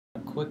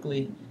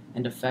quickly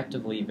and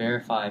effectively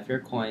verify if your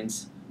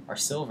coins are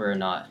silver or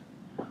not.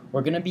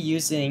 We're going to be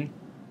using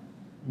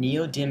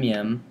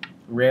neodymium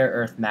rare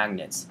earth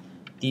magnets.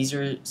 These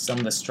are some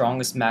of the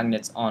strongest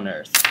magnets on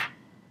Earth.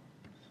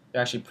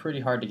 They're actually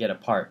pretty hard to get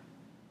apart.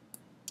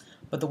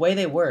 But the way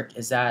they work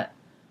is that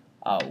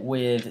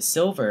with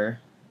silver,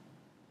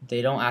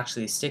 they don't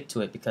actually stick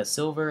to it because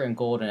silver and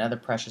gold and other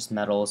precious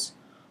metals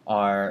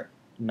are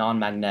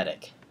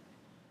non-magnetic,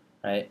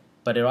 right?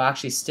 But it'll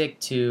actually stick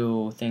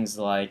to things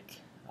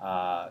like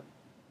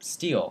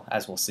steel,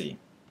 as we'll see.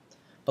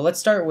 But let's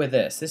start with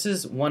this. This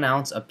is 1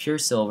 ounce of pure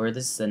silver.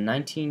 This is a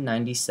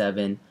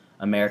 1997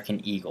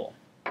 American Eagle.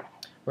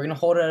 We're going to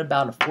hold it at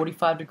about a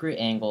 45-degree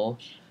angle,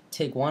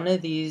 take one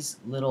of these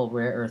little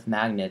rare earth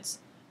magnets,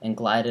 and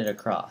glide it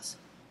across.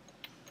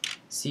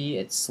 See,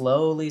 it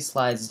slowly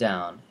slides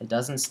down. It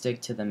doesn't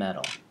stick to the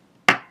metal.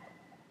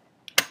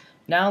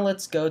 Now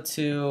let's go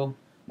to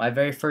my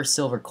very first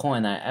silver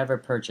coin that I ever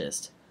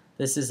purchased.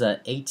 This is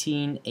a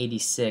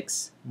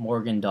 1886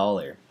 Morgan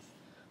dollar.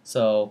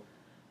 So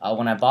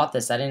when I bought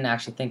this, I didn't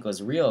actually think it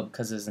was real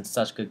because it was in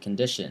such good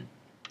condition.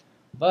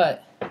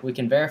 But we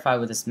can verify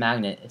with this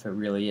magnet if it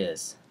really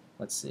is.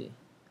 Let's see.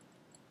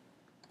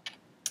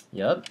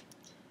 Yup,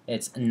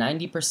 it's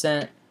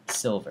 90%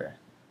 silver.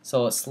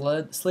 So it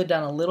slid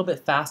down a little bit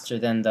faster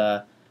than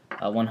the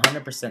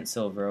 100%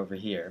 silver over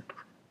here.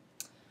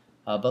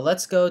 But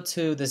let's go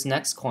to this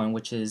next coin,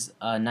 which is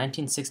a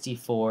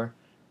 1964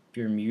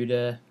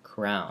 Bermuda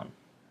crown.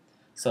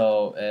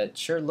 So it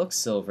sure looks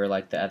silver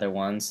like the other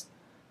ones,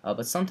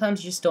 but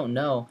sometimes you just don't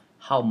know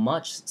how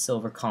much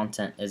silver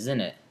content is in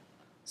it.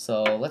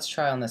 So let's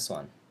try on this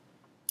one.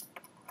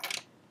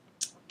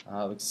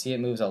 We can see it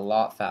moves a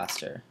lot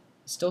faster.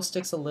 It still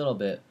sticks a little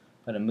bit,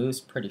 but it moves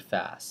pretty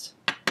fast.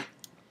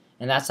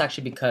 And that's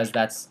actually because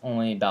that's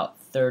only about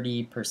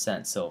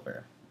 30%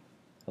 silver.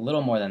 A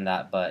little more than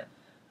that, but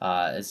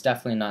it's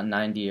definitely not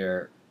 90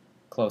 or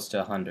close to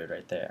 100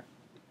 right there.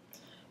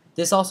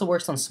 This also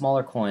works on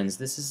smaller coins.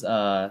 This is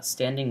a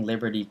Standing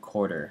Liberty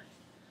quarter,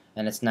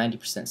 and it's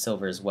 90%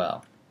 silver as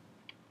well.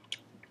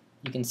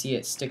 You can see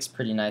it sticks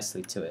pretty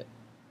nicely to it.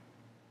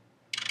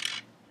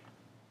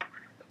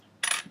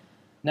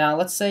 Now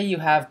let's say you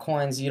have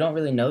coins you don't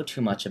really know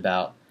too much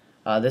about.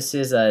 This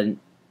is a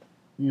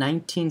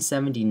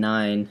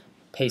 1979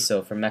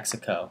 peso from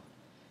Mexico.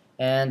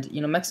 And you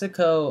know,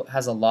 Mexico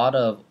has a lot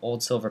of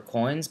old silver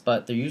coins,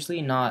 but they're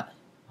usually not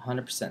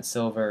 100%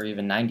 silver or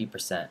even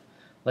 90%.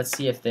 Let's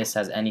see if this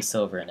has any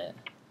silver in it.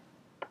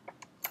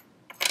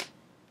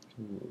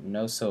 Ooh,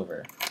 no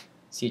silver.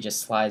 See, it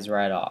just slides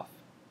right off.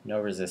 No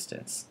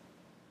resistance.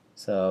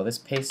 So this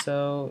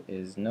peso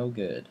is no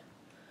good.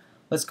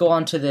 Let's go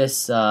on to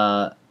this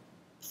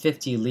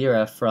 50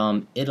 lira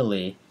from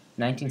Italy,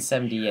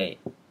 1978.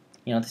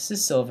 You know, this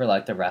is silver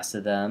like the rest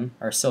of them,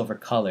 or silver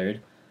colored,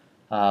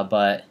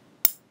 but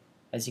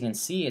as you can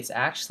see, it's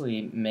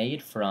actually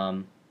made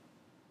from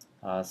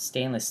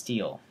stainless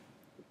steel.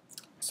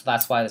 So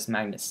that's why this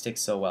magnet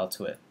sticks so well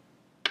to it.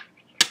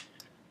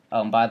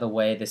 By the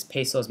way, this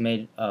peso is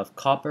made of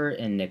copper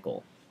and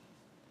nickel.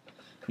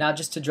 Now,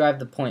 just to drive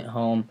the point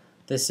home,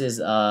 this is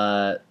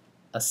a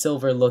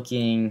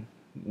silver-looking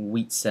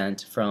wheat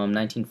cent from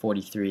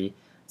 1943.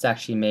 It's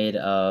actually made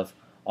of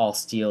all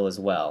steel as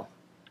well.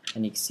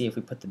 And you can see if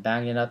we put the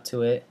magnet up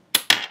to it,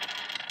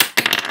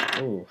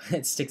 ooh,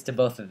 it sticks to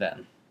both of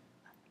them.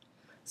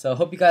 So I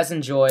hope you guys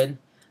enjoyed.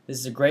 This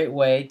is a great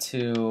way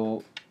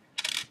to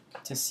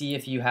see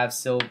if you have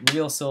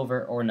real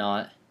silver or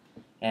not,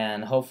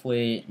 and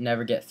hopefully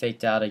never get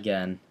faked out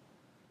again.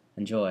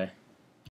 Enjoy.